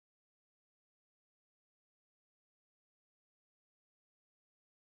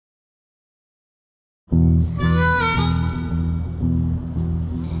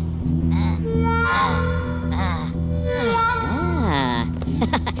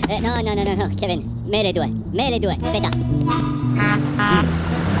No, Kevin. Me le due, aspetta.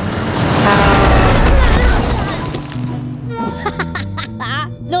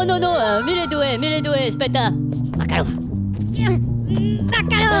 No, me le due, aspetta. Vaccaro.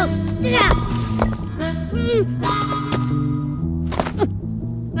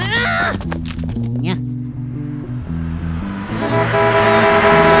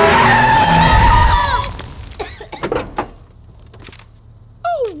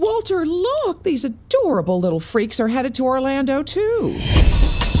 Oh, Walter, look! These adorable little freaks are headed to Orlando, too.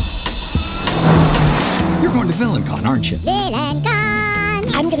 You're going to VillainCon, aren't you?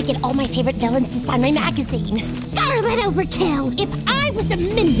 VillainCon! I'm gonna get all my favorite villains to sign my magazine. Scarlet Overkill! If I was a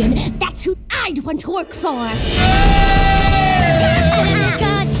minion, that's who I'd want to work for.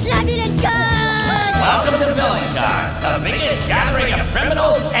 Welcome to VillainCon, the biggest gathering of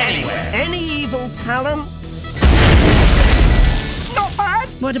criminals anywhere. Any evil talents? Not bad.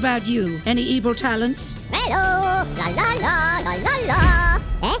 What about you? Any evil talents? Hello! La la la la la la!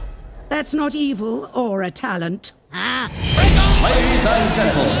 Eh? That's not evil or a talent. Ladies and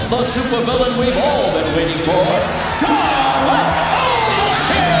gentlemen, the supervillain we've all been waiting for, Scarlet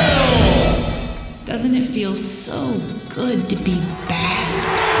Overkill! Doesn't it feel so good to be bad?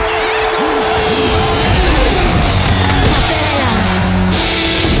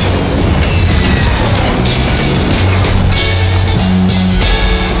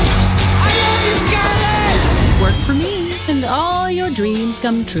 Work for me, and all your dreams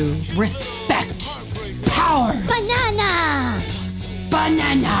come true. Respect. Power. Banana!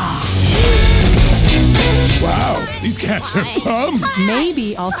 Wow, these cats are pumped.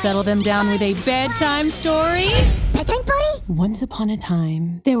 Maybe I'll settle them down with a bedtime story. Bedtime party? Once upon a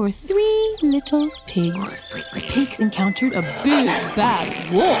time, there were 3 little pigs. The pigs encountered a big, bad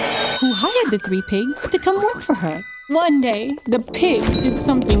wolf who hired the 3 pigs to come work for her. One day, the pigs did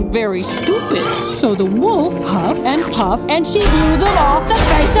something very stupid. So the wolf huffed and puffed, and she blew them off the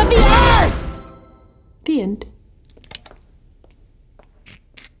face of the earth! The end.